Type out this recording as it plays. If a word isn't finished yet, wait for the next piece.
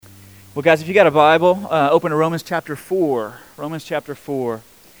Well, guys, if you got a Bible, open to Romans chapter 4. Romans chapter 4.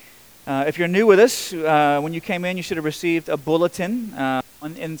 If you're new with us, when you came in, you should have received a bulletin.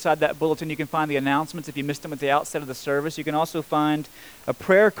 Inside that bulletin, you can find the announcements if you missed them at the outset of the service. You can also find a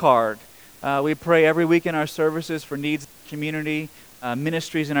prayer card. We pray every week in our services for needs of the community,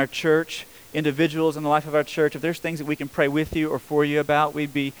 ministries in our church, individuals in the life of our church. If there's things that we can pray with you or for you about,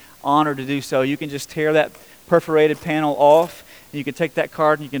 we'd be honored to do so. You can just tear that perforated panel off. You can take that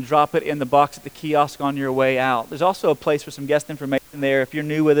card and you can drop it in the box at the kiosk on your way out. There's also a place for some guest information there. If you're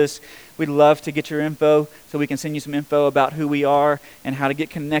new with us, we'd love to get your info so we can send you some info about who we are and how to get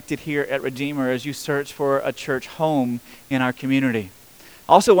connected here at Redeemer as you search for a church home in our community.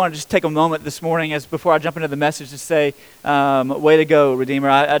 I also want to just take a moment this morning before I jump into the message to say, way to go, Redeemer.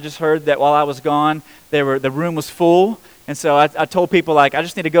 I just heard that while I was gone, the room was full. And so I told people, I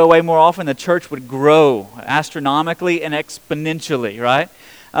just need to go away more often. The church would grow astronomically and exponentially, right?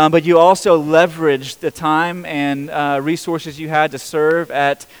 But you also leveraged the time and resources you had to serve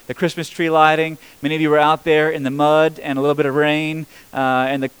at the Christmas tree lighting. Many of you were out there in the mud and a little bit of rain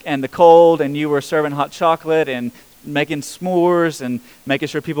and the cold, and you were serving hot chocolate and making s'mores and making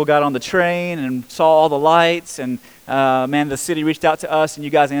sure people got on the train and saw all the lights. And man, the city reached out to us, and you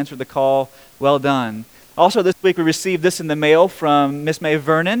guys answered the call. Well done. Also, this week we received this in the mail from Miss May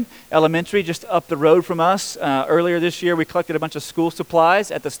Vernon Elementary, just up the road from us. Earlier this year, we collected a bunch of school supplies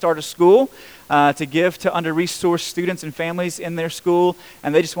at the start of school to give to under-resourced students and families in their school,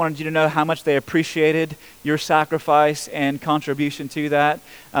 and they just wanted you to know how much they appreciated your sacrifice and contribution to that.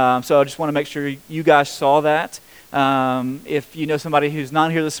 So I just want to make sure you guys saw that. If you know somebody who's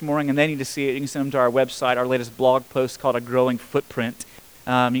not here this morning and they need to see it, you can send them to our website, our latest blog post called A Growing Footprint.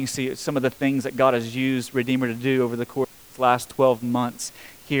 You can see some of the things that God has used Redeemer to do over the course of the last 12 months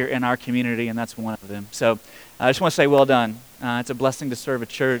here in our community, and that's one of them. So I just want to say well done. It's a blessing to serve a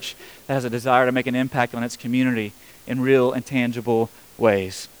church that has a desire to make an impact on its community in real and tangible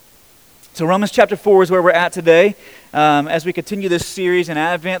ways. So Romans chapter 4 is where we're at today as we continue this series in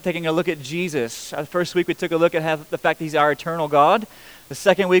Advent, taking a look at Jesus. The first week we took a look at the fact that he's our eternal God. The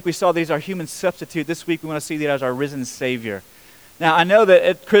second week we saw that he's our human substitute. This week we want to see that as our risen Savior. Now, I know that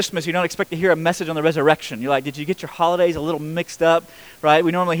at Christmas you don't expect to hear a message on the resurrection. You're like, did you get your holidays a little mixed up, right?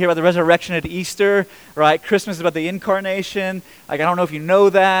 We normally hear about the resurrection at Easter, right? Christmas is about the incarnation. I don't know if you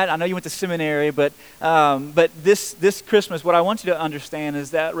know that. I know you went to seminary, but this Christmas, what I want you to understand is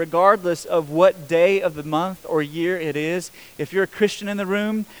that regardless of what day of the month or year it is, if you're a Christian in the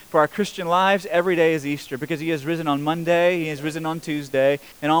room, for our Christian lives, every day is Easter because he has risen on Monday, he has risen on Tuesday,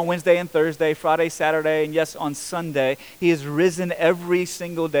 and on Wednesday and Thursday, Friday, Saturday, and yes, on Sunday, he is risen every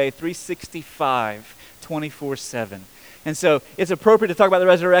single day, 365, 24/7. And so it's appropriate to talk about the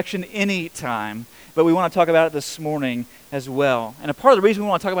resurrection any time, but we want to talk about it this morning as well. And a part of the reason we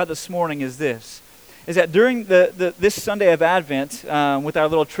want to talk about it this morning is that during this Sunday of Advent, with our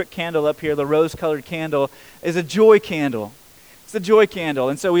little trick candle up here, the rose-colored candle, is a joy candle. It's the joy candle.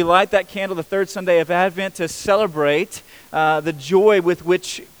 And so we light that candle the third Sunday of Advent to celebrate the joy with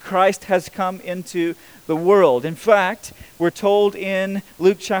which Christ has come into the world. In fact, we're told in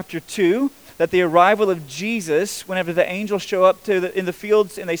Luke chapter 2 that the arrival of Jesus, whenever the angels show up in the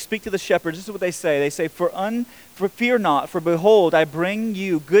fields and they speak to the shepherds, this is what they say. They say, For fear not, for behold, I bring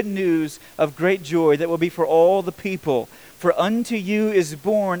you good news of great joy that will be for all the people. For unto you is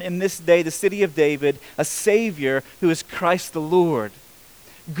born in this day the city of David a Savior who is Christ the Lord.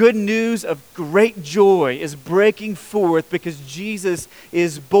 Good news of great joy is breaking forth because Jesus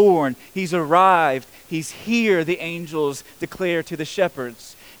is born. He's arrived. He's here, the angels declare to the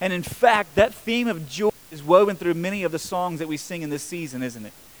shepherds. And in fact, that theme of joy is woven through many of the songs that we sing in this season, isn't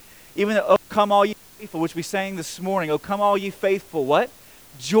it? Even the, Oh, come all ye faithful, which we sang this morning. Oh, come all ye faithful, what?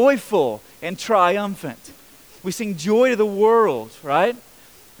 Joyful and triumphant. We sing joy to the world, right?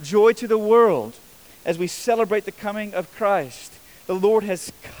 Joy to the world as we celebrate the coming of Christ. The Lord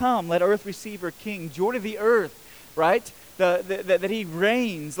has come. Let earth receive her King. Joy to the earth, right? That he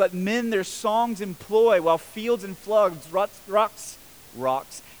reigns. Let men their songs employ while fields and floods, rocks,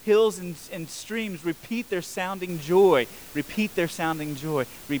 hills and streams repeat their sounding joy. Repeat their sounding joy.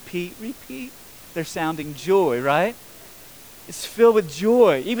 Repeat their sounding joy, right? It's filled with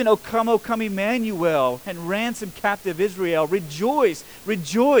joy. Even O come, Emmanuel, and ransom captive Israel. Rejoice,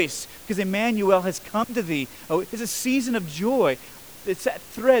 because Emmanuel has come to thee. Oh, it's a season of joy. It's that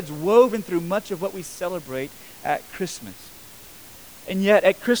threads woven through much of what we celebrate at Christmas. And yet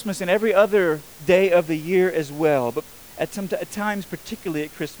at Christmas and every other day of the year as well, but at times, particularly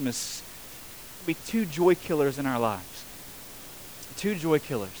at Christmas, there'll be two joy killers in our lives. Two joy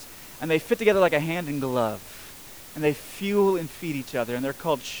killers. And they fit together like a hand in glove. And they fuel and feed each other, and they're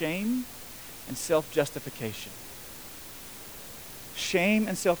called shame and self-justification. Shame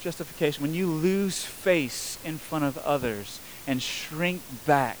and self-justification, when you lose face in front of others and shrink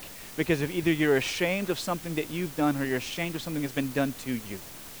back because of either you're ashamed of something that you've done or you're ashamed of something that's been done to you.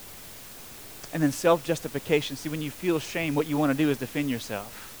 And then self-justification. See, when you feel shame, what you want to do is defend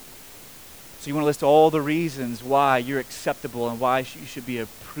yourself. So you want to list all the reasons why you're acceptable and why you should be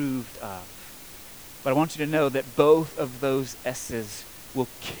approved of. But I want you to know that both of those S's will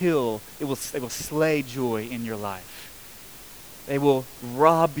they will slay joy in your life. They will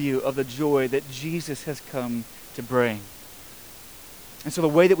rob you of the joy that Jesus has come to bring. And so the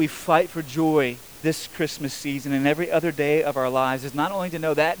way that we fight for joy this Christmas season and every other day of our lives is not only to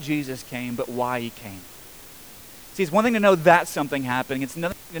know that Jesus came, but why he came. See, it's one thing to know that something happened. It's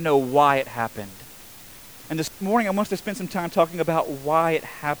another thing to know why it happened. And this morning, I want us to spend some time talking about why it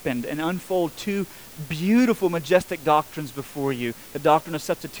happened and unfold two beautiful, majestic doctrines before you. The doctrine of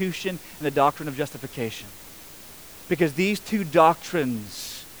substitution and the doctrine of justification. Because these two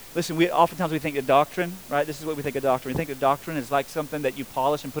doctrines, listen, oftentimes we think of doctrine, right? This is what we think of doctrine. We think of doctrine is like something that you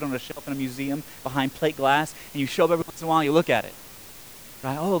polish and put on a shelf in a museum behind plate glass, and you show up every once in a while and you look at it.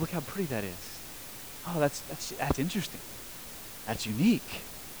 Right? Oh, look how pretty that is. Oh, that's interesting. That's unique.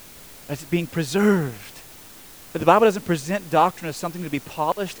 That's being preserved. But the Bible doesn't present doctrine as something to be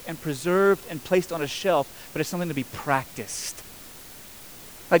polished and preserved and placed on a shelf, but as something to be practiced.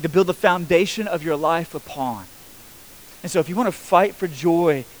 Like to build the foundation of your life upon. And so if you want to fight for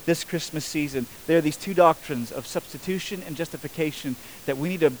joy this Christmas season, there are these two doctrines of substitution and justification that we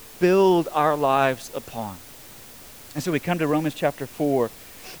need to build our lives upon. And so we come to Romans chapter 4,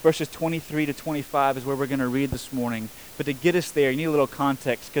 verses 23 to 25 is where we're going to read this morning. But to get us there, you need a little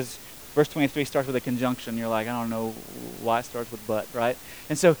context because verse 23 starts with a conjunction. You're like, I don't know why it starts with but, right?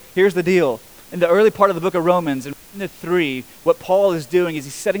 And so here's the deal. In the early part of the book of Romans, in 3, what Paul is doing is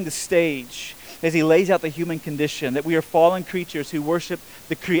he's setting the stage as he lays out the human condition, that we are fallen creatures who worship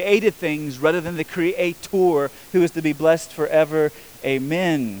the created things rather than the Creator who is to be blessed forever.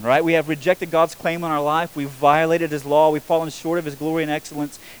 Amen. Right? We have rejected God's claim on our life. We've violated his law. We've fallen short of his glory and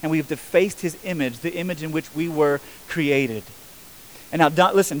excellence. And we've defaced his image, the image in which we were created. And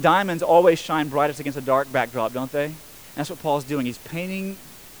now, listen, diamonds always shine brightest against a dark backdrop, don't they? And that's what Paul's doing. He's painting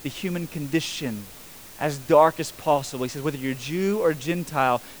the human condition as dark as possible. He says, whether you're Jew or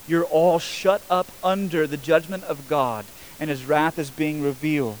Gentile, you're all shut up under the judgment of God, and his wrath is being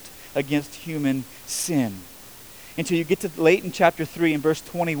revealed against human sin. Until you get to late in chapter 3 in verse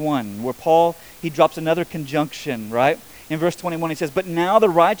 21, where Paul, he drops another conjunction, right? In verse 21, he says, but now the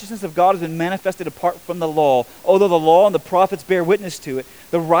righteousness of God has been manifested apart from the law. Although the law and the prophets bear witness to it,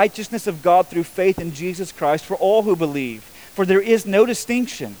 the righteousness of God through faith in Jesus Christ for all who believe. For there is no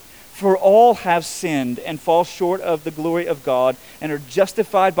distinction. For all have sinned and fall short of the glory of God and are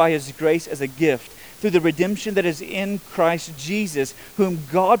justified by his grace as a gift through the redemption that is in Christ Jesus, whom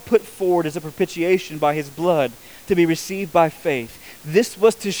God put forward as a propitiation by his blood to be received by faith. This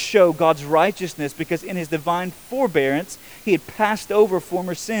was to show God's righteousness because in his divine forbearance he had passed over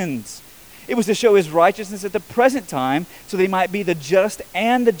former sins. It was to show his righteousness at the present time so that he might be the just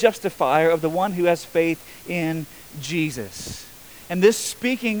and the justifier of the one who has faith in Jesus. And this,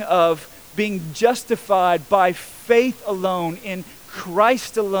 speaking of being justified by faith alone, in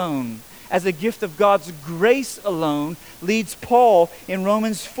Christ alone, as a gift of God's grace alone, leads Paul in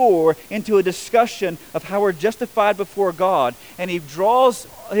Romans 4 into a discussion of how we're justified before God. And he draws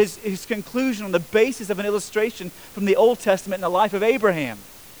his conclusion on the basis of an illustration from the Old Testament in the life of Abraham,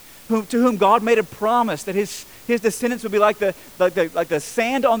 to whom God made a promise that his descendants would be like the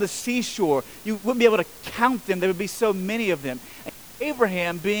sand on the seashore. You wouldn't be able to count them. There would be so many of them.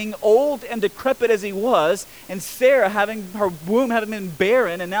 Abraham, being old and decrepit as he was, and Sarah her womb having been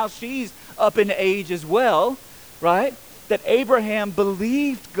barren, and now she's up in age as well, right? That Abraham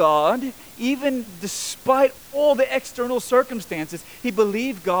believed God, even despite all the external circumstances. He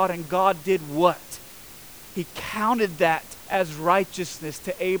believed God, and God did what? He counted that as righteousness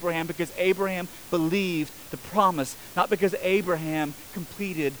to Abraham because Abraham believed the promise, not because Abraham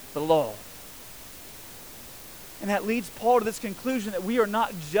completed the law. And that leads Paul to this conclusion that we are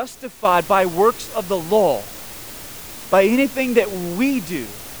not justified by works of the law, by anything that we do,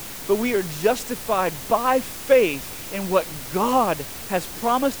 but we are justified by faith in what God has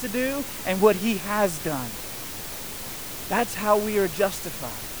promised to do and what he has done. That's how we are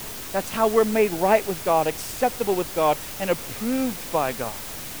justified. That's how we're made right with God, acceptable with God, and approved by God.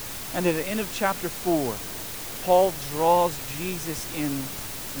 And at the end of chapter 4, Paul draws Jesus in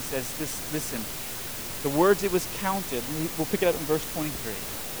and says, listen, the words it was counted, we'll pick it up in verse 23.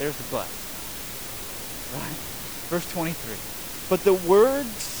 There's the but. Right? Verse 23. But the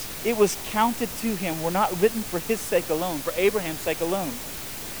words it was counted to him were not written for his sake alone, for Abraham's sake alone.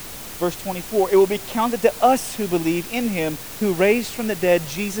 Verse 24, it will be counted to us who believe in him who raised from the dead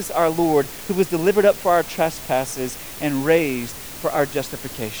Jesus our Lord, who was delivered up for our trespasses and raised for our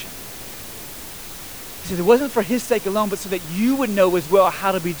justification. He said it wasn't for his sake alone, but so that you would know as well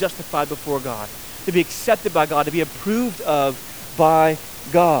how to be justified before God, to be accepted by God, to be approved of by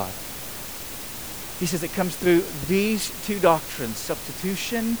God. He says it comes through these two doctrines,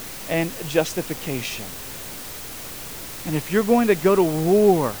 substitution and justification. And if you're going to go to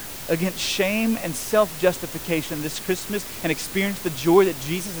war against shame and self-justification this Christmas and experience the joy that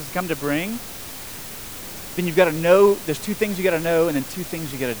Jesus has come to bring, then you've got to know, there's two things you got to know and then two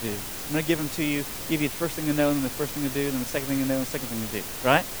things you got to do. I'm going to give them to you, give you the first thing to know and then the first thing to do, and then the second thing to know and the second thing to do,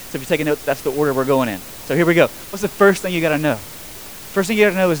 right? So if you take a note, that's the order we're going in. So here we go. What's the first thing you got to know? First thing you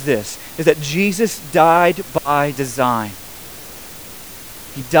got to know is this, is that Jesus died by design.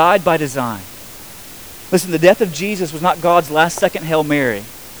 He died by design. Listen, the death of Jesus was not God's last second Hail Mary.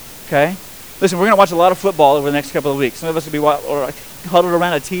 Okay? Listen, we're going to watch a lot of football over the next couple of weeks. Some of us will be huddled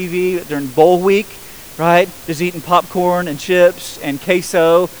around a TV during bowl week, right? Just eating popcorn and chips and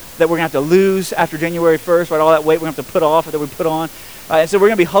queso that we're going to have to lose after January 1st, right? All that weight we're going to have to put off that we put on. And so we're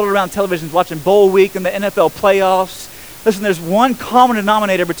going to be huddled around televisions watching bowl week and the NFL playoffs. Listen, there's one common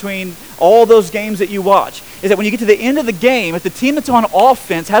denominator between all those games that you watch, is that when you get to the end of the game, if the team that's on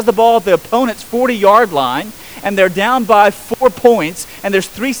offense has the ball at the opponent's 40-yard line, and they're down by 4 points, and there's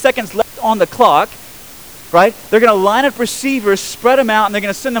 3 seconds left on the clock, right? They're going to line up receivers, spread them out, and they're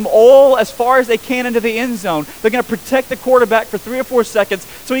going to send them all as far as they can into the end zone. They're going to protect the quarterback for 3 or 4 seconds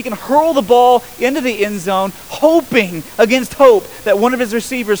so he can hurl the ball into the end zone, hoping against hope that one of his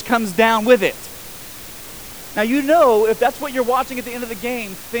receivers comes down with it. Now, you know, if that's what you're watching at the end of the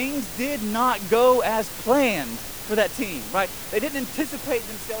game, things did not go as planned for that team, right? They didn't anticipate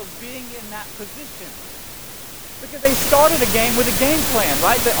themselves being in that position. Because they started a game with a game plan,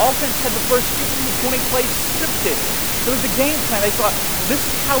 right? The offense had the first 15 to 20 plays scripted. There was a game plan. They thought, this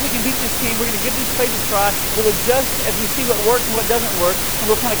is how we can beat this team. We're going to give these plays a try. We'll adjust as we see what works and what doesn't work, and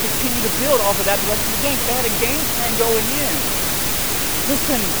we'll kind of continue to build off of that the rest of the game. But they had a game plan going in.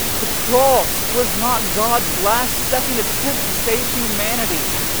 Listen, the cross was not God's last-second attempt to save humanity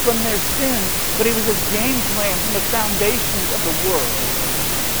from their sins, but it was his game plan from the foundations of the world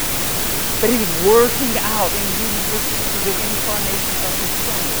that he was working out in Jesus Christ through the incarnation of his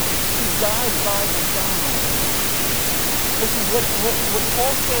Son. He died by design. Listen, what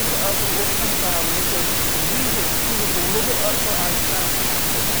Paul says to us in verse 25 when he says, Jesus, who was delivered up for our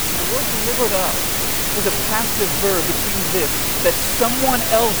trespasses. The word delivered up is a passive verb, which means this, that someone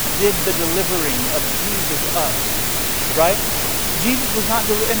else did the delivering of Jesus up, right? Jesus was not,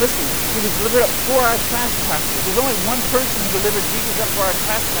 and listen, he was delivered up for our trespasses. There's only one person who delivered Jesus up for our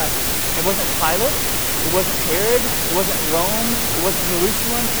trespasses. It wasn't Pilate. It wasn't Herod. It wasn't Rome. It wasn't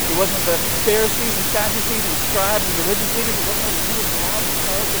Jerusalem. It wasn't the Pharisees and Sadducees and scribes and religious leaders. It wasn't any of Gad and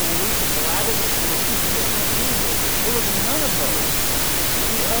Charles and Luke and Barabbas and the crucifixion of Jesus. It was none of those.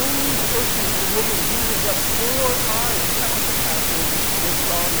 The only person who delivered Jesus up for our trespasses was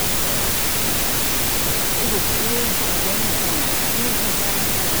God himself. It was his game plan, his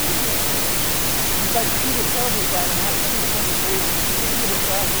intentional will. In fact, Peter tells us that in Acts chapter 23 when Jesus put his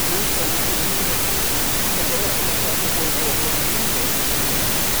thoughts in Jerusalem. He said Jesus, in Hosea says it right before this, that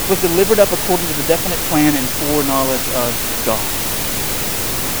Jesus was delivered up according to the definite plan and foreknowledge of God.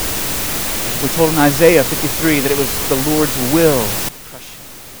 We're told in Isaiah 53 that it was the Lord's will to crush him.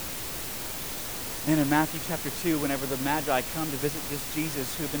 And in Matthew chapter 2, whenever the Magi come to visit this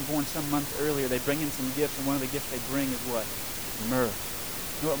Jesus who had been born some months earlier, they bring in some gifts, and one of the gifts they bring is what? Myrrh.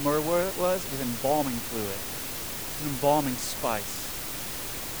 You know what myrrh was? It was embalming fluid. It was an embalming spice.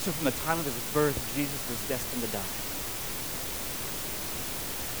 So from the time of his birth, Jesus was destined to die.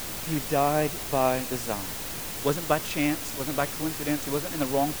 He died by design. It wasn't by chance. It wasn't by coincidence. He wasn't in the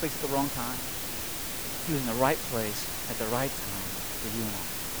wrong place at the wrong time. He was in the right place at the right time for you and I.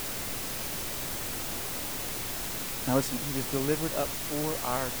 Now listen, he was delivered up for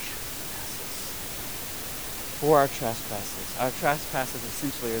our trespasses. For our trespasses. Our trespasses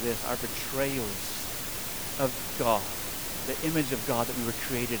essentially are this, our betrayals of God, the image of God that we were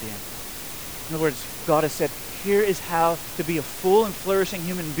created in. In other words, God has said, here is how to be a full and flourishing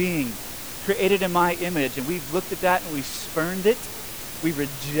human being, created in my image. And we've looked at that and we spurned it, we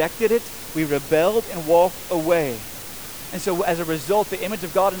rejected it, we rebelled and walked away. And so as a result, the image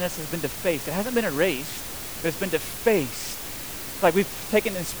of God in us has been defaced. It hasn't been erased, but it's been defaced. It's like we've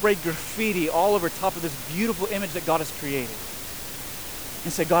taken and sprayed graffiti all over top of this beautiful image that God has created.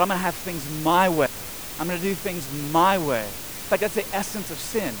 And said, God, I'm going to have things my way. I'm going to do things my way. In fact, that's the essence of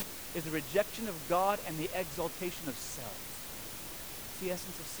sin, is the rejection of God and the exaltation of self. It's the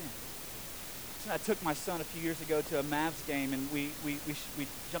essence of sin. So I took my son a few years ago to a Mavs game, and we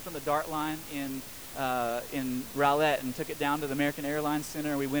jumped on the dart line in Rowlett and took it down to the American Airlines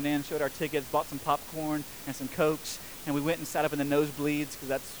Center. We went in, showed our tickets, bought some popcorn and some Cokes, and we went and sat up in the nosebleeds because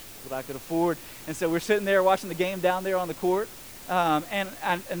that's what I could afford. And so we're sitting there watching the game down there on the court. And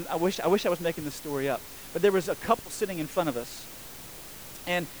I wish I was making this story up, but there was a couple sitting in front of us,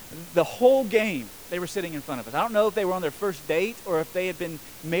 and the whole game they were sitting in front of us. I don't know if they were on their first date or if they had been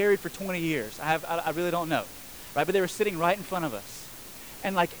married for 20 years. I really don't know, right? But they were sitting right in front of us,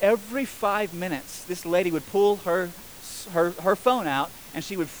 and like every 5 minutes, this lady would pull her phone out, and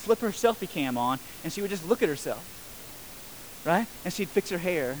she would flip her selfie cam on, and she would just look at herself, right? And she'd fix her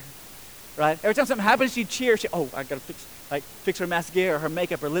hair, right? Every time something happened, she'd cheer. I gotta fix her mascara, her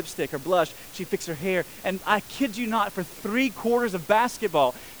makeup, her lipstick, her blush. She'd fix her hair. And I kid you not, for 3/4 of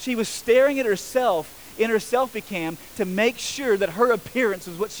basketball, she was staring at herself in her selfie cam to make sure that her appearance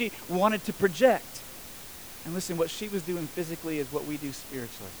was what she wanted to project. And listen, what she was doing physically is what we do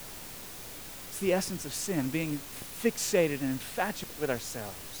spiritually. It's the essence of sin, being fixated and infatuated with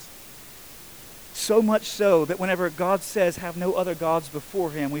ourselves. So much so that whenever God says, have no other gods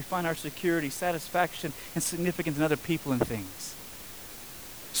before him, we find our security, satisfaction, and significance in other people and things.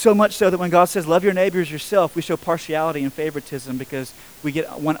 So much so that when God says, love your neighbor as yourself, we show partiality and favoritism because we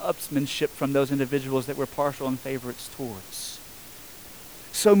get one-upsmanship from those individuals that we're partial and favorites towards.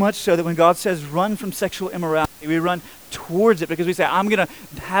 So much so that when God says, run from sexual immorality, we run towards it because we say, I'm going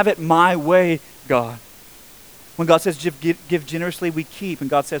to have it my way, God. When God says give generously, we keep. When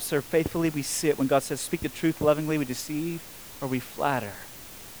God says serve faithfully, we sit. When God says speak the truth lovingly, we deceive or we flatter.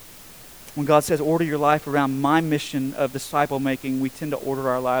 When God says order your life around my mission of disciple making, we tend to order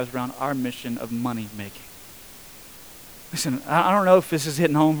our lives around our mission of money making. Listen, I don't know if this is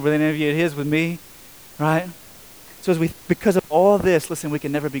hitting home with any of you. It is with me, right? So because of all this, listen, we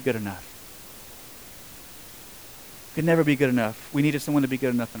can never be good enough. We can never be good enough. We needed someone to be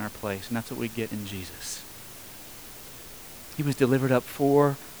good enough in our place, and that's what we get in Jesus. He was delivered up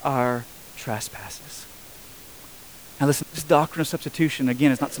for our trespasses. Now listen, this doctrine of substitution,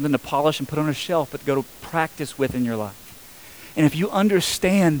 again, is not something to polish and put on a shelf, but to go to practice with in your life. And if you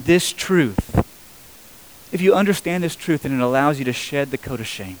understand this truth, then it allows you to shed the coat of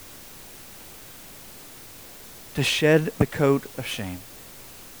shame. To shed the coat of shame.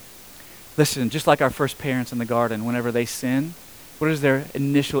 Listen, just like our first parents in the garden, whenever they sin, what is their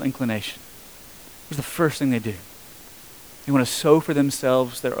initial inclination? What's the first thing they do? They want to sew for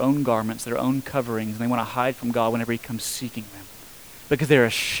themselves their own garments, their own coverings, and they want to hide from God whenever he comes seeking them because they're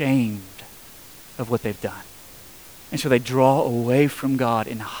ashamed of what they've done. And so they draw away from God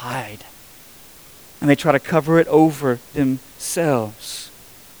and hide. And they try to cover it over themselves.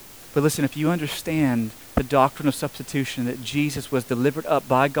 But listen, if you understand the doctrine of substitution, that Jesus was delivered up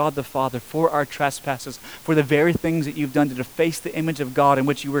by God the Father for our trespasses, for the very things that you've done to deface the image of God in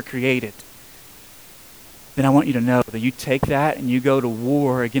which you were created, then I want you to know that you take that and you go to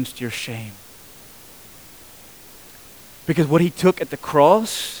war against your shame. Because what he took at the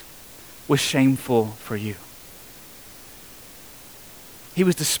cross was shameful for you. He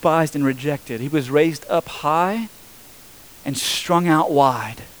was despised and rejected. He was raised up high and strung out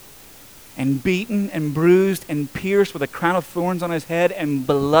wide and beaten and bruised and pierced with a crown of thorns on his head and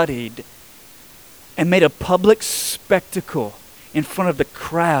bloodied and made a public spectacle in front of the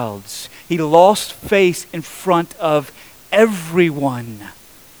crowds. He lost face in front of everyone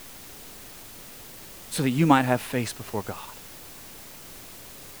so that you might have face before God.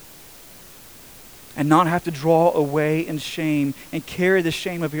 And not have to draw away in shame and carry the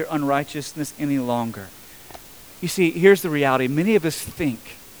shame of your unrighteousness any longer. You see, here's the reality. Many of us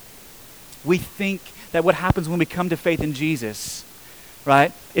think that what happens when we come to faith in Jesus,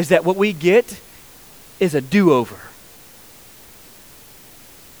 right, is that what we get is a do-over.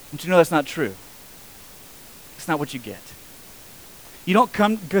 But you know that's not true. It's not what you get. You don't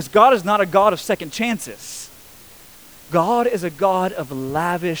come, because God is not a God of second chances. God is a God of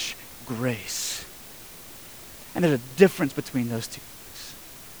lavish grace. And there's a difference between those two things.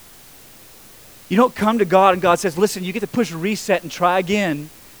 You don't come to God and God says, listen, you get to push reset and try again. And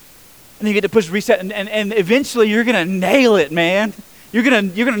then you get to push reset and eventually you're going to nail it, man. You're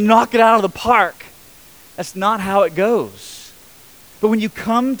going to knock it out of the park. That's not how it goes. But when you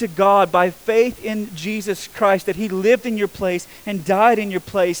come to God by faith in Jesus Christ, that he lived in your place and died in your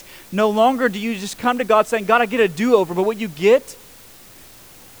place, no longer do you just come to God saying, God, I get a do-over. But what you get,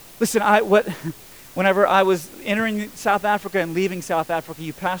 listen, Whenever I was entering South Africa and leaving South Africa,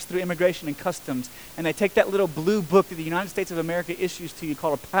 you pass through immigration and customs, and they take that little blue book that the United States of America issues to you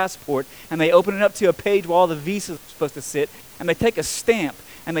called a passport, and they open it up to a page where all the visas are supposed to sit, and they take a stamp,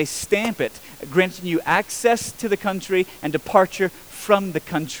 and they stamp it, granting you access to the country and departure from the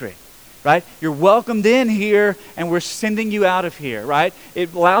country, right? You're welcomed in here, and we're sending you out of here, right?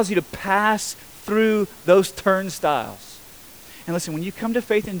 It allows you to pass through those turnstiles. And listen, when you come to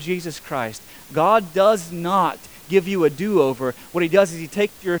faith in Jesus Christ, God does not give you a do-over. What he does is he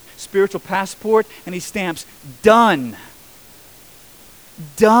takes your spiritual passport and he stamps, done.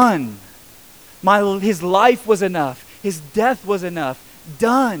 Done. His life was enough. His death was enough.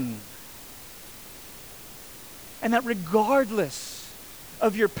 Done. And that regardless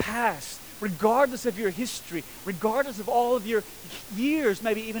of your past, regardless of your history, regardless of all of your years,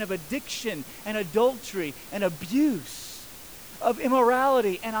 maybe even of addiction and adultery and abuse, of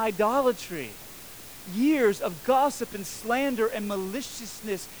immorality and idolatry, years of gossip and slander and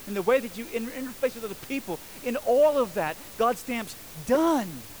maliciousness in the way that you interface with other people, in all of that, God stamps, done.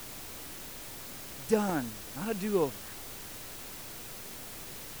 Done. Not a do-over.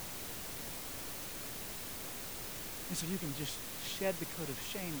 And so you can just shed the coat of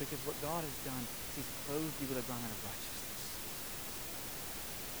shame because what God has done is he's clothed you with a garment of righteousness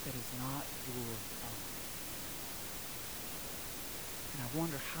that is not your own. And I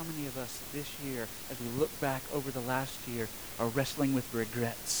wonder how many of us this year, as we look back over the last year, are wrestling with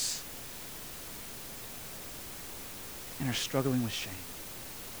regrets and are struggling with shame.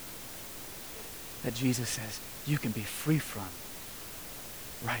 That Jesus says, you can be free from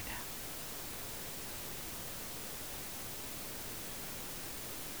right now.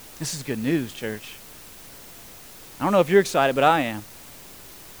 This is good news, church. I don't know if you're excited, but I am.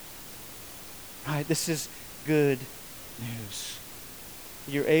 Right? This is good news.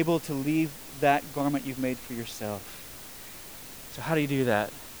 You're able to leave that garment you've made for yourself. So how do you do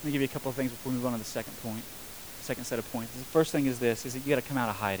that? Let me give you a couple of things before we move on to the second point, second set of points. The first thing is this, is that you got to come out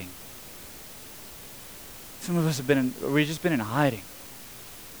of hiding. Some of us we've just been in hiding.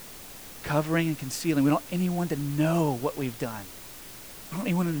 Covering and concealing. We don't want anyone to know what we've done. We don't want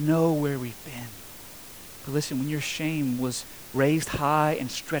anyone to know where we've been. But listen, when your shame was raised high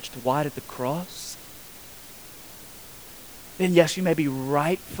and stretched wide at the cross, then yes, you may be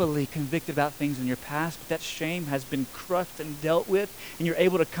rightfully convicted about things in your past, but that shame has been crushed and dealt with, and you're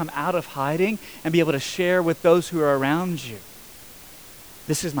able to come out of hiding and be able to share with those who are around you.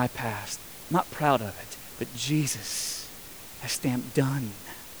 This is my past. I'm not proud of it, but Jesus has stamped done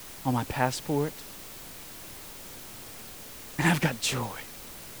on my passport, and I've got joy.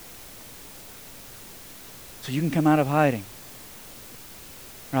 So you can come out of hiding.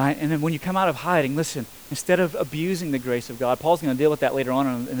 Right? And then when you come out of hiding, listen, instead of abusing the grace of God, Paul's going to deal with that later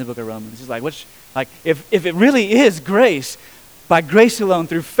on in the book of Romans. He's like, if it really is grace, by grace alone,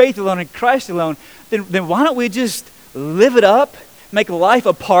 through faith alone, in Christ alone, then why don't we just live it up, make life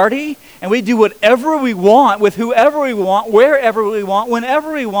a party, and we do whatever we want with whoever we want, wherever we want,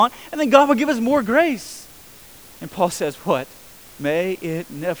 whenever we want, and then God will give us more grace. And Paul says, what? May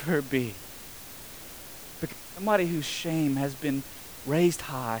it never be. Because somebody whose shame has been raised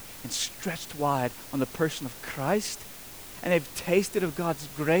high and stretched wide on the person of Christ, and they've tasted of God's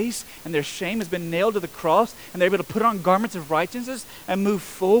grace, and their shame has been nailed to the cross, and they're able to put on garments of righteousness and move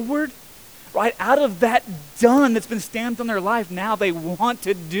forward, right out of that done that's been stamped on their life. Now they want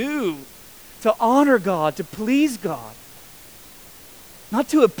to do, to honor God, to please God. Not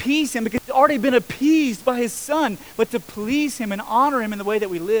to appease him, because he's already been appeased by his Son, but to please him and honor him in the way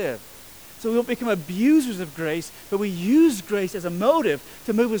that we live. So we don't become abusers of grace, but we use grace as a motive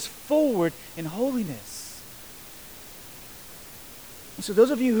to move us forward in holiness. And so those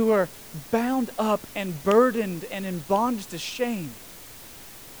of you who are bound up and burdened and in bondage to shame,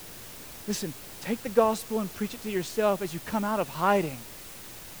 listen, take the gospel and preach it to yourself as you come out of hiding.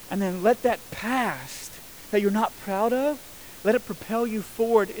 And then let that past that you're not proud of, let it propel you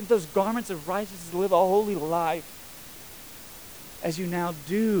forward in those garments of righteousness to live a holy life as you now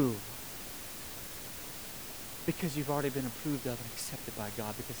do. Because you've already been approved of and accepted by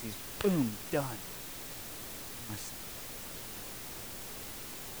God, because he's, boom, done.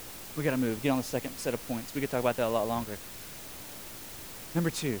 We got to move. Get on the second set of points. We could talk about that a lot longer.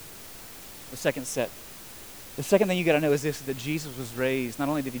 Number 2, the second set. The second thing you got to know is this, that Jesus was raised. Not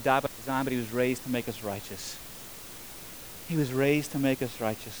only did he die by design, but he was raised to make us righteous. He was raised to make us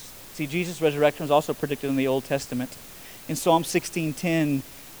righteous. See, Jesus' resurrection was also predicted in the Old Testament. In Psalm 16:10,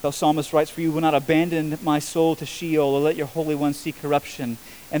 the psalmist writes, "For you will not abandon my soul to Sheol, or let your Holy One see corruption."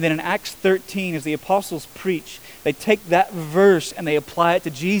 And then in Acts 13, as the apostles preach, they take that verse and they apply it to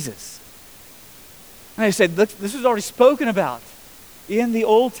Jesus. And they said, look, this was already spoken about in the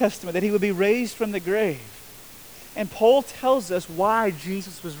Old Testament, that he would be raised from the grave. And Paul tells us why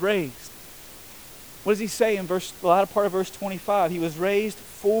Jesus was raised. What does he say in the latter part of verse 25? He was raised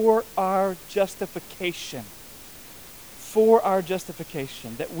for our justification. For our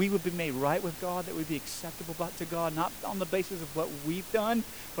justification. That we would be made right with God, that we would be acceptable to God, not on the basis of what we've done,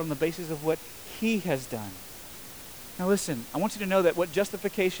 but on the basis of what he has done. Now listen, I want you to know that what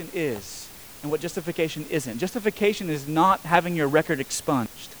justification is and what justification isn't. Justification is not having your record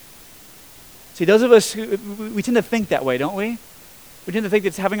expunged. See, those of us, we tend to think that way, don't we? We tend to think that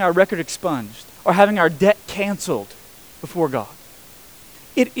it's having our record expunged or having our debt canceled before God.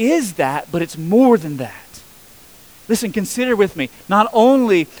 It is that, but it's more than that. Listen, consider with me. Not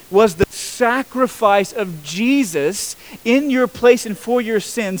only was the sacrifice of Jesus in your place and for your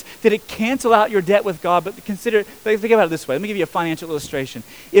sins, did it cancel out your debt with God, but think about it this way. Let me give you a financial illustration.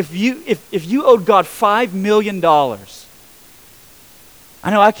 If you owed God $5 million, I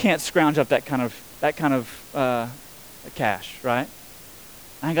know I can't scrounge up that kind of cash, right?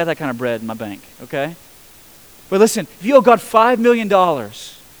 I ain't got that kind of bread in my bank, okay? But listen, if you owe God $5 million,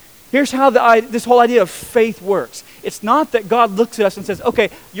 here's how this whole idea of faith works. It's not that God looks at us and says,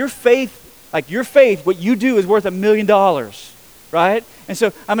 okay, your faith, what you do is worth $1 million, right? And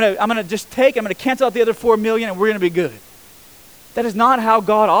so I'm gonna cancel out the other $4 million and we're gonna be good. That is not how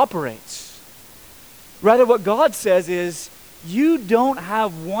God operates. Rather, what God says is, you don't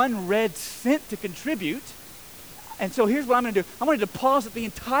have one red cent to contribute, and so here's what I'm gonna do. I'm gonna deposit the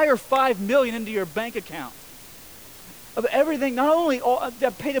entire $5 million into your bank account. Of everything, not only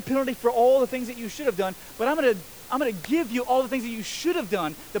pay the penalty for all the things that you should have done, but I'm going to give you all the things that you should have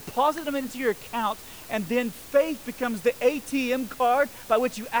done, deposit them into your account, and then faith becomes the ATM card by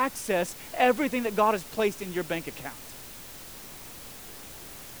which you access everything that God has placed in your bank account.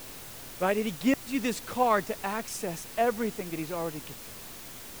 Right? And he gives you this card to access everything that he's already given.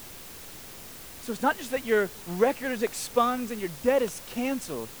 So it's not just that your record is expunged and your debt is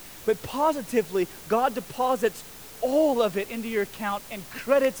canceled, but positively, God deposits all of it into your account and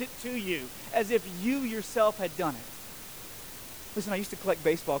credits it to you as if you yourself had done it. Listen, I used to collect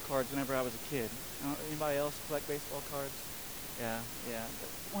baseball cards whenever I was a kid. Anybody else collect baseball cards? Yeah.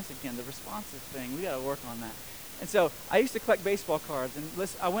 But once again, the responsive thing, we got to work on that. And so I used to collect baseball cards. And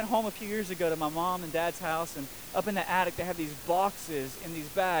listen, I went home a few years ago to my mom and dad's house, and up in the attic they had these boxes in these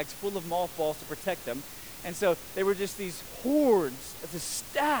bags full of mothballs to protect them. And so they were just these hoards, this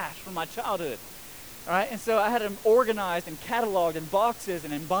stash from my childhood. All right, and so I had them organized and cataloged in boxes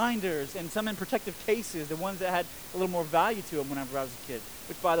and in binders and some in protective cases, the ones that had a little more value to them whenever I was a kid.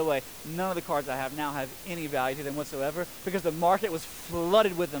 Which, by the way, none of the cards I have now have any value to them whatsoever because the market was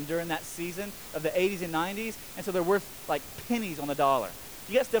flooded with them during that season of the 80s and 90s, and so they're worth like pennies on the dollar. If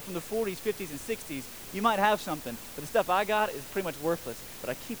you get stuff from the 40s, 50s, and 60s, you might have something, but the stuff I got is pretty much worthless.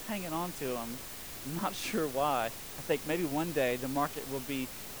 But I keep hanging on to them. I'm not sure why. I think maybe one day the market will be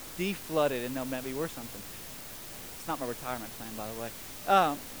de-flooded and they'll maybe worth something. It's not my retirement plan, by the way.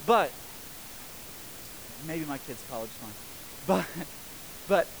 But maybe my kid's college fund.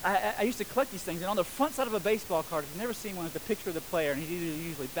 But I used to collect these things, and on the front side of a baseball card, if you've never seen one, is the picture of the player, and he's either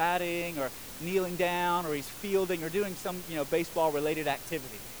usually batting or kneeling down or he's fielding or doing some baseball-related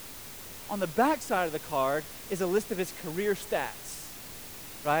activity. On the back side of the card is a list of his career stats,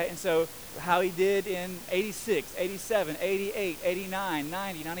 right? And so how he did in 86, 87, 88, 89,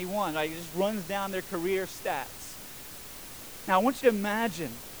 90, 91, right? He just runs down their career stats. Now, I want you to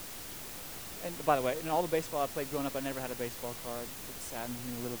imagine, and by the way, in all the baseball I played growing up, I never had a baseball card. It saddens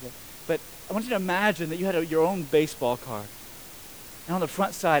me a little bit. But I want you to imagine that you had your own baseball card. And on the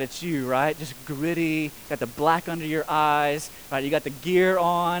front side, it's you, right? Just gritty, got the black under your eyes, right? You got the gear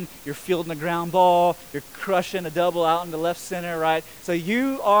on, you're fielding the ground ball, you're crushing a double out in the left center, right? So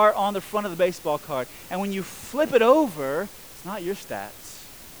you are on the front of the baseball card. And when you flip it over, it's not your stats,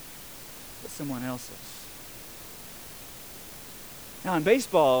 but someone else's. Now in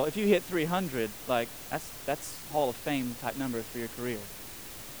baseball, if you hit 300, like that's Hall of Fame type numbers for your career.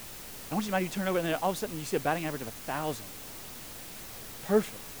 I want you to imagine you turn over and then all of a sudden you see a batting average of 1,000.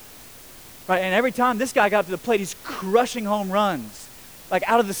 Perfect. Right, and every time this guy got up to the plate, he's crushing home runs, like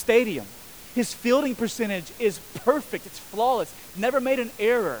out of the stadium. His fielding percentage is perfect. It's flawless. Never made an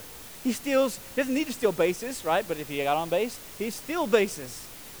error. He doesn't need to steal bases, right? But if he got on base, he steals bases.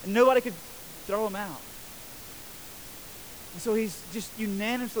 And nobody could throw him out. And so he's just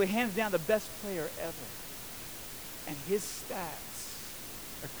unanimously hands down the best player ever. And his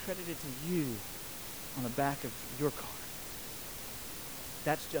stats are credited to you on the back of your card.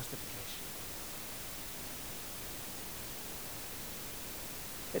 That's justification.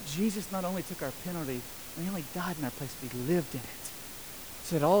 that Jesus not only took our penalty, but he only died in our place, but he lived in it.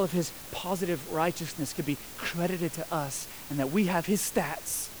 So that all of his positive righteousness could be credited to us and that we have his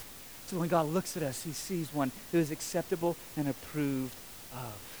stats. So when God looks at us, he sees one who is acceptable and approved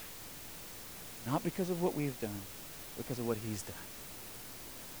of. Not because of what we've done, because of what he's done.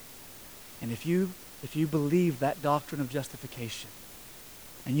 And if you believe that doctrine of justification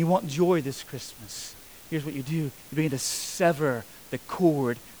and you want joy this Christmas, here's what you do. You begin to sever the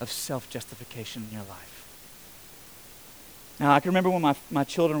cord of self-justification in your life. Now, I can remember when my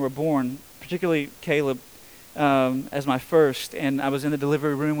children were born, particularly Caleb as my first, and I was in the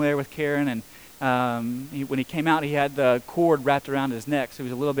delivery room there with Karen, and when he came out, he had the cord wrapped around his neck, so he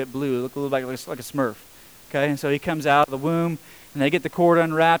was a little bit blue. It looked a little like a Smurf. Okay, and so he comes out of the womb, and they get the cord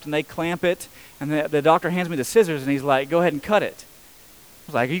unwrapped, and they clamp it, and the doctor hands me the scissors, and he's like, go ahead and cut it. I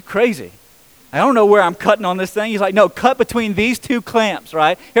was like, are you crazy? I don't know where I'm cutting on this thing. He's like, no, cut between these two clamps,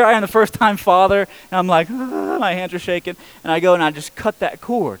 right? Here I am, the first-time father, and I'm like, my hands are shaking, and I go and I just cut that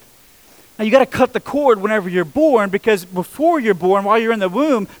cord. Now, you got to cut the cord whenever you're born, because before you're born, while you're in the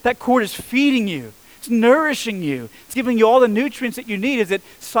womb, that cord is feeding you. It's nourishing you. It's giving you all the nutrients that you need as it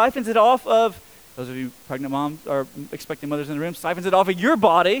siphons it off of, those of you pregnant moms or expecting mothers in the room, siphons it off of your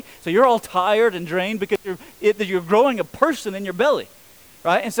body, so you're all tired and drained because you're growing a person in your belly.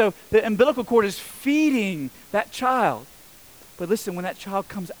 Right? And so the umbilical cord is feeding that child. But listen, when that child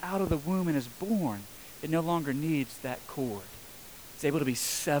comes out of the womb and is born, it no longer needs that cord. It's able to be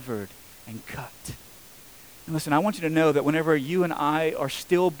severed and cut. And listen, I want you to know that whenever you and I are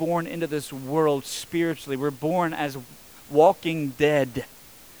still born into this world spiritually, we're born as walking dead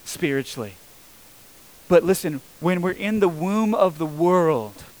spiritually. But listen, when we're in the womb of the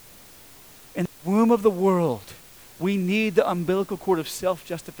world, we need the umbilical cord of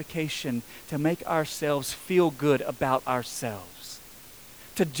self-justification to make ourselves feel good about ourselves,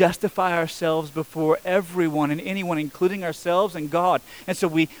 to justify ourselves before everyone and anyone, including ourselves and God. And so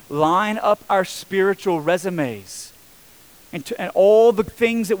we line up our spiritual resumes and all the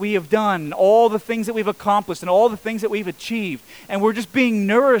things that we have done, and all the things that we've accomplished, and all the things that we've achieved. And we're just being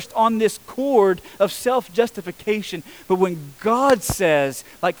nourished on this cord of self-justification. But when God says,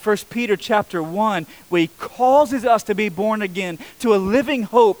 like 1 Peter chapter 1, where he causes us to be born again to a living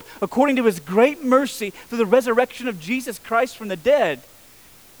hope according to his great mercy through the resurrection of Jesus Christ from the dead,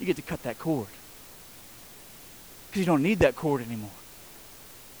 you get to cut that cord. Because you don't need that cord anymore.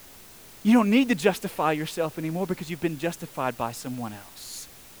 You don't need to justify yourself anymore because you've been justified by someone else.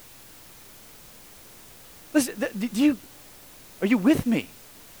 Listen, are you with me?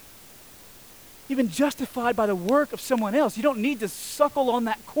 You've been justified by the work of someone else. You don't need to suckle on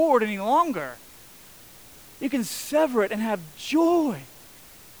that cord any longer. You can sever it and have joy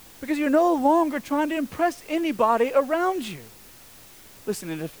because you're no longer trying to impress anybody around you. Listen,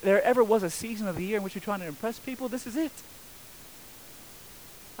 and if there ever was a season of the year in which you're trying to impress people, this is it.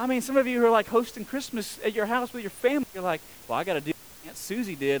 I mean, some of you who are like hosting Christmas at your house with your family, you're like, well, I got to do what Aunt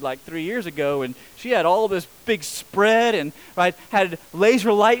Susie did like 3 years ago, and she had all this big spread and had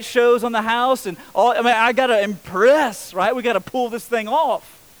laser light shows on the house and all. I mean, I got to impress, right? We got to pull this thing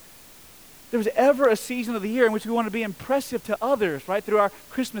off. There was ever a season of the year in which we want to be impressive to others, right, through our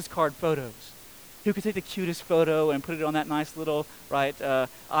Christmas card photos. Who could take the cutest photo and put it on that nice little,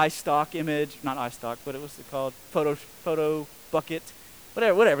 iStock image? Not iStock, but it was called photo bucket.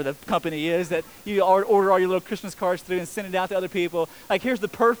 Whatever the company is that you order all your little Christmas cards through and send it out to other people. Like, here's the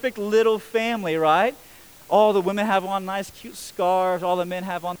perfect little family, right? All the women have on nice, cute scarves. All the men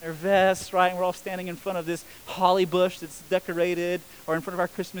have on their vests, right? And we're all standing in front of this holly bush that's decorated, or in front of our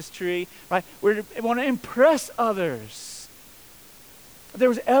Christmas tree, right? We want to impress others. If there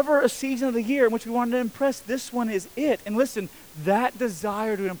was ever a season of the year in which we wanted to impress, this one is it. And listen, that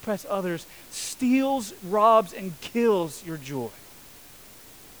desire to impress others steals, robs, and kills your joy.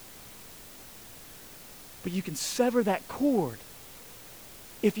 But you can sever that cord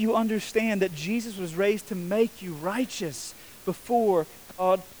if you understand that Jesus was raised to make you righteous before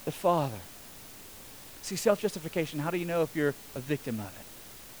God the Father. See, self-justification, how do you know if you're a victim of it?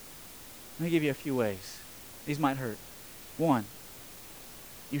 Let me give you a few ways. These might hurt. 1,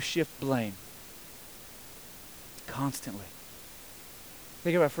 you shift blame constantly.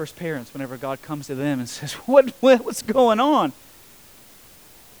 Think of our first parents whenever God comes to them and says, what's going on?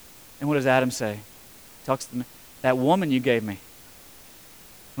 And what does Adam say? Talks to them, that woman you gave me.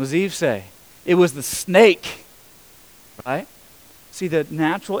 What does Eve say? It was the snake, right? See, the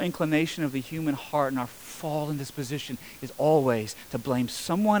natural inclination of the human heart and our fallen disposition is always to blame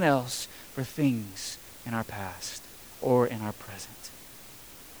someone else for things in our past or in our present.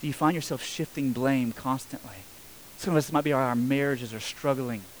 Do you find yourself shifting blame constantly? Some of us, it might be why our marriages are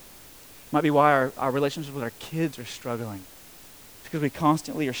struggling. It might be why our relationships with our kids are struggling. It's because we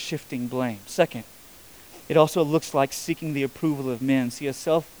constantly are shifting blame. Second, it also looks like seeking the approval of men. See, a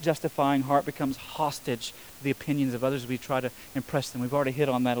self-justifying heart becomes hostage to the opinions of others as we try to impress them. We've already hit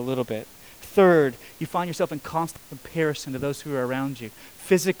on that a little bit. Third, you find yourself in constant comparison to those who are around you.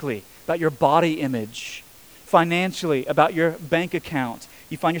 Physically, about your body image. Financially, about your bank account.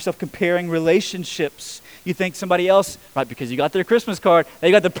 You find yourself comparing relationships. You think somebody else, right, because you got their Christmas card, they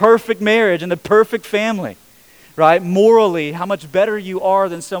got the perfect marriage and the perfect family. Right? Morally, how much better you are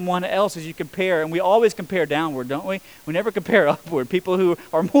than someone else as you compare. And we always compare downward, don't we? We never compare upward. People who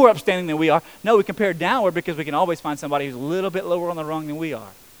are more upstanding than we are. No, we compare downward because we can always find somebody who's a little bit lower on the rung than we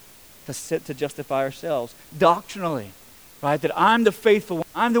are to justify ourselves. Doctrinally, right? That I'm the faithful one.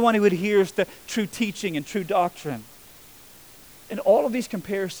 I'm the one who adheres to true teaching and true doctrine. And all of these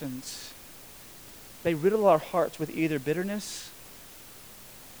comparisons, they riddle our hearts with either bitterness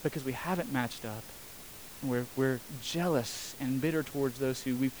because we haven't matched up, and we're jealous and bitter towards those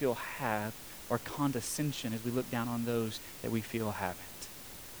who we feel have, or condescension as we look down on those that we feel haven't.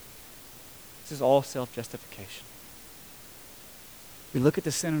 This is all self-justification. We look at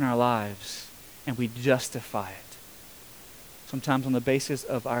the sin in our lives and we justify it, sometimes on the basis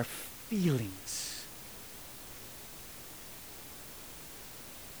of our feelings.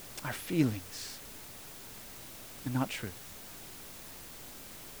 Our feelings, and not truth.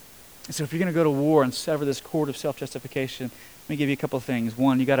 And so if you're going to go to war and sever this cord of self-justification, let me give you a couple of things.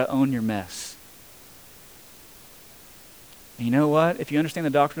 One, you got to own your mess. And you know what? If you understand the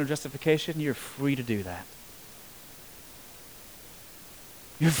doctrine of justification, you're free to do that.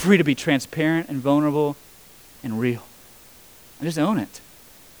 You're free to be transparent and vulnerable and real. And just own it.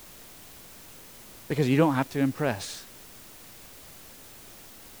 Because you don't have to impress.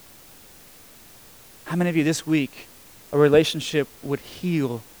 How many of you this week, a relationship would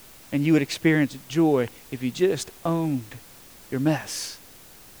heal and you would experience joy if you just owned your mess?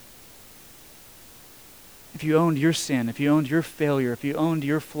 If you owned your sin, if you owned your failure, if you owned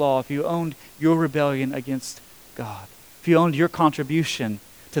your flaw, if you owned your rebellion against God, if you owned your contribution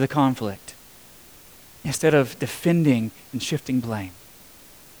to the conflict, instead of defending and shifting blame.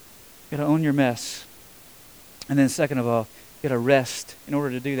 You got to own your mess. And then second of all, you got to rest. In order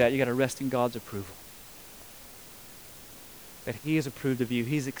to do that, you got to rest in God's approval. That He has approved of you.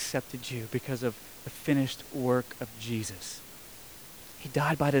 He's accepted you because of the finished work of Jesus. He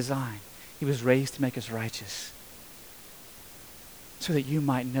died by design. He was raised to make us righteous so that you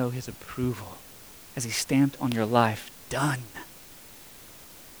might know His approval as He stamped on your life, done.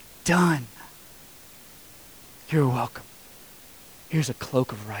 Done. You're welcome. Here's a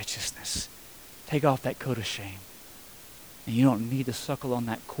cloak of righteousness. Take off that coat of shame. And you don't need to suckle on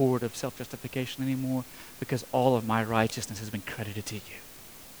that cord of self-justification anymore because all of my righteousness has been credited to you.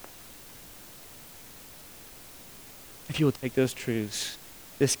 If you will take those truths,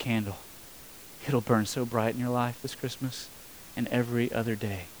 this candle, it'll burn so bright in your life this Christmas and every other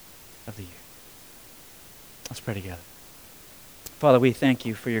day of the year. Let's pray together. Father, we thank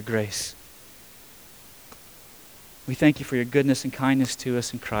you for your grace. We thank you for your goodness and kindness to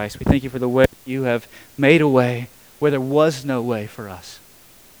us in Christ. We thank you for the way you have made a way where there was no way for us.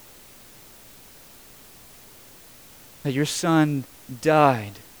 That your Son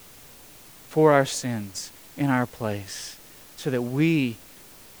died for our sins in our place so that we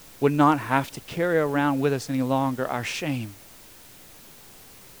would not have to carry around with us any longer our shame.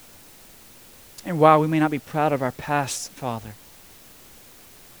 And while we may not be proud of our past, Father,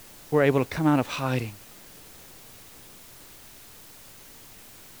 we're able to come out of hiding.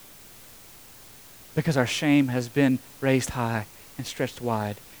 Because our shame has been raised high and stretched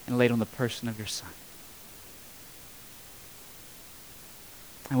wide and laid on the person of your Son.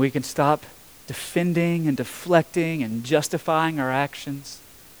 And we can stop defending and deflecting and justifying our actions.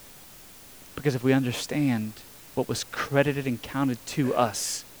 Because if we understand what was credited and counted to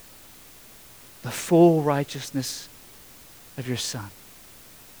us, the full righteousness of your Son,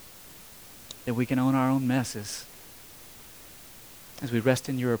 that we can own our own messes as we rest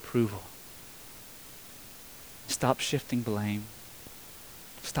in your approval. Stop shifting blame.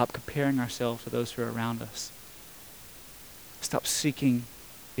 Stop comparing ourselves to those who are around us. Stop seeking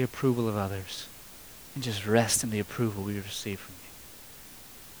the approval of others and just rest in the approval we receive from you.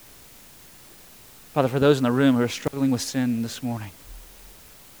 Father, for those in the room who are struggling with sin this morning,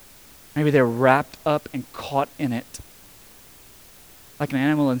 maybe they're wrapped up and caught in it like an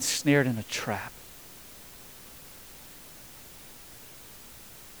animal ensnared in a trap.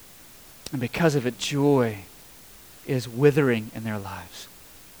 And because of it, joy is withering in their lives.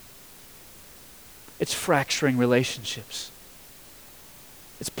 It's fracturing relationships.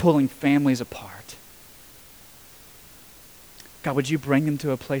 It's pulling families apart. God, would you bring them to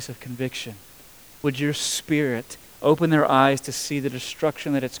a place of conviction? Would your Spirit open their eyes to see the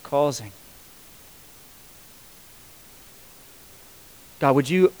destruction that it's causing? God, would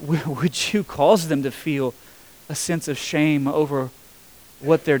you cause them to feel a sense of shame over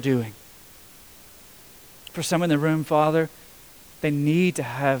what they're doing? For some in the room, Father, they need to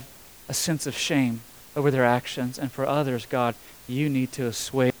have a sense of shame over their actions. And for others, God, you need to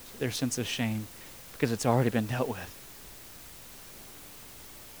assuage their sense of shame because it's already been dealt with.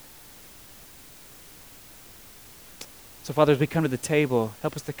 So, Father, as we come to the table,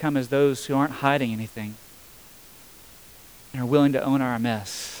 help us to come as those who aren't hiding anything and are willing to own our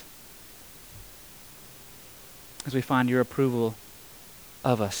mess as we find your approval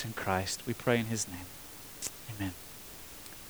of us in Christ. We pray in his name. Amen.